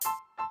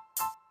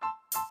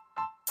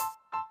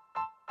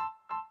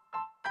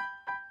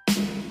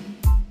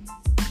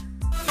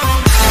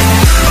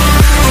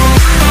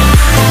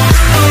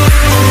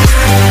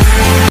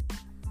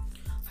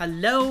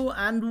Hello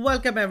and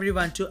welcome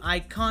everyone to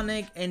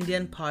Iconic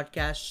Indian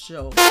Podcast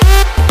Show.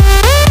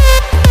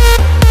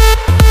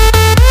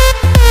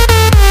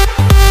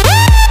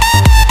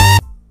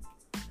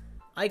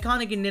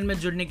 Iconic Indian में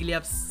जुड़ने के लिए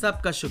आप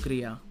सबका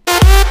शुक्रिया.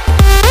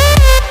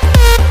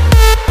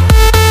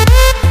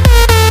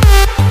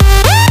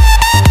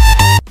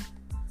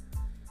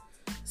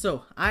 So,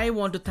 I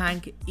want to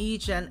thank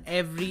each and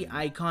every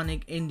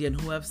iconic Indian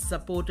who have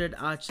supported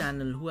our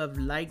channel, who have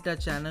liked our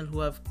channel,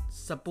 who have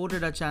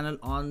supported our channel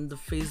on the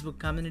Facebook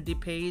community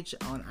page,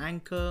 on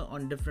Anchor,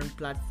 on different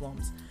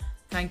platforms.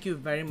 Thank you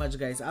very much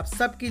guys. आप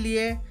सबके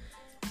लिए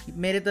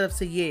मेरे तरफ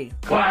से ये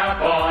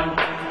Clap on,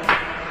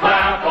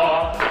 clap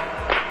off,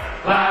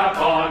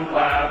 clap on,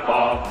 clap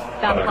off,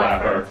 the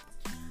clapper.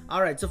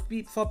 Alright, so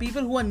for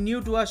people who are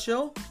new to our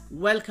show,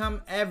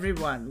 welcome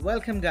everyone.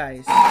 Welcome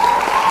guys.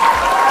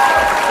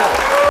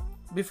 So,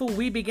 before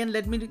we begin,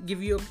 let me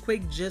give you a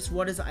quick gist.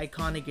 What is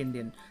Iconic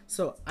Indian?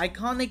 So,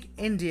 Iconic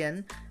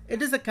Indian,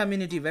 it is a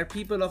community where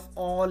people of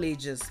all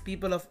ages,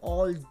 people of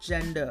all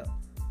gender,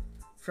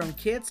 from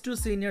kids to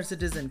senior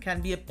citizen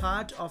can be a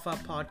part of our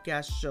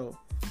podcast show.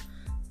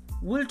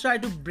 We'll try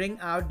to bring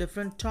out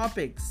different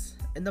topics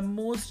in the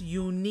most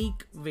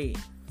unique way.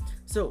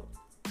 So,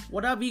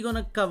 what are we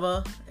gonna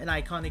cover in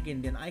Iconic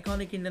Indian?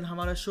 Iconic Indian,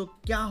 हमारा show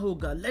क्या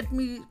होगा? Let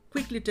me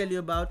quickly tell you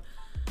about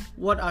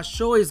what our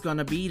show is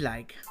gonna be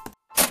like.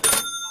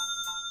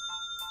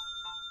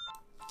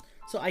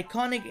 So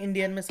Iconic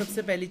Indian में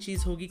सबसे पहली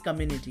चीज होगी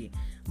community.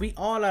 We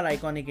all are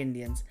Iconic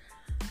Indians.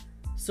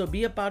 So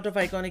be a part of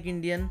Iconic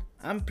Indian.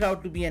 I'm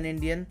proud to be an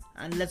Indian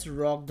and let's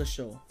rock the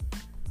show.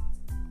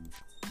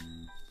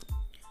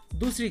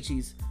 दूसरी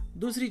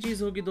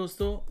चीज होगी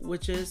दोस्तों,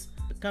 which is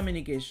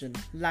communication,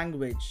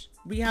 language.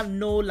 We have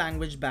no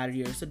language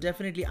barrier, so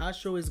definitely our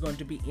show is going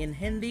to be in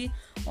Hindi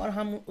और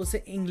हम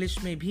उसे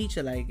English में भी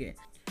चलाएंगे.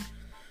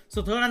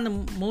 So third and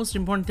the most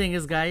important thing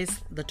is guys,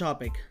 the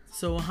topic.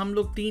 So हम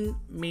लोग 3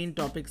 main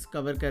topics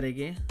cover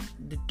करेंगे.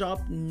 The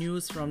top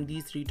news from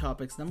these 3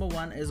 topics. Number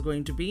 1 is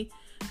going to be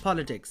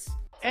politics.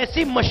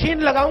 ऐसी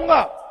मशीन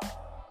लगाऊंगा,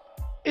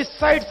 इस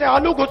साइड से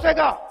आलू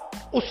घुसेगा,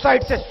 उस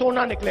साइड से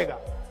सोना निकलेगा.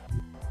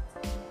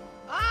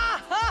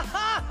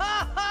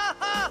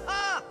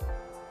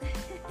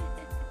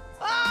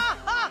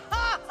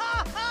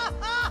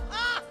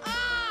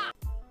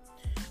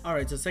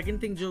 Alright, so second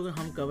thing जो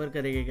हम cover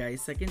करेंगे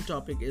guys, second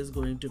topic is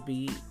going to be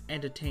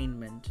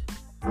entertainment.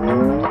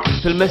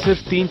 फिल्में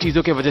सिर्फ 3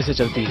 चीजों की वजह से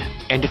चलती है: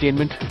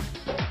 एंटरटेनमेंट,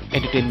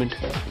 एंटरटेनमेंट,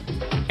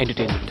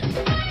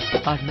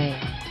 एंटरटेनमेंट. और मैं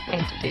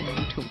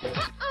एंटरटेनमेंट हूँ.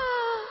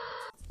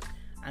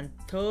 And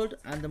third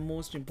and the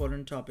most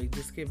important topic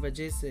जिसके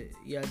वजह से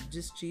या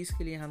जिस चीज़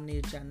के लिए हमने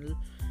ये चैनल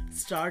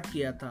start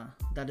किया था,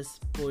 that is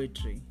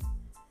poetry.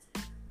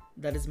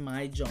 That is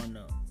my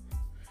genre.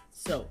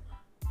 So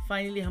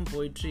finally हम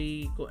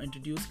पोइट्री को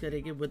इंट्रोड्यूस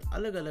करेंगे विद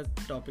अलग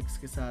अलग टॉपिक्स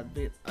के साथ,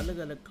 विद अलग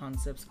अलग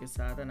कॉन्सेप्ट्स के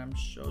साथ, and I am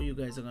sure you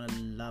guys are gonna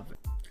love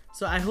it.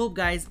 So I hope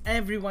guys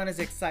everyone is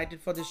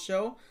excited for the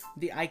show,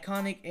 the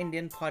Iconic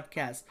Indian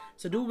Podcast.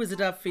 So do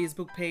visit our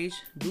Facebook page,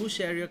 do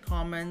share your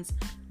comments,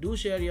 do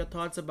share your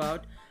thoughts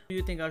about who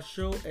you think our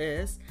show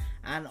is,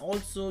 and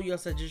also your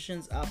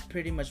suggestions are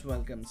pretty much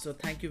welcome. So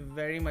thank you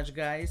very much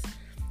guys.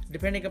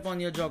 Depending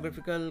upon your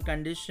geographical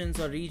conditions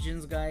or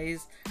regions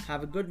guys,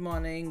 have a good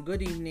morning,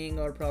 good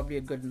evening, or probably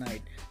a good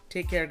night.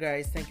 Take care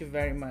guys. Thank you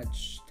very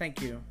much.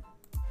 Thank you.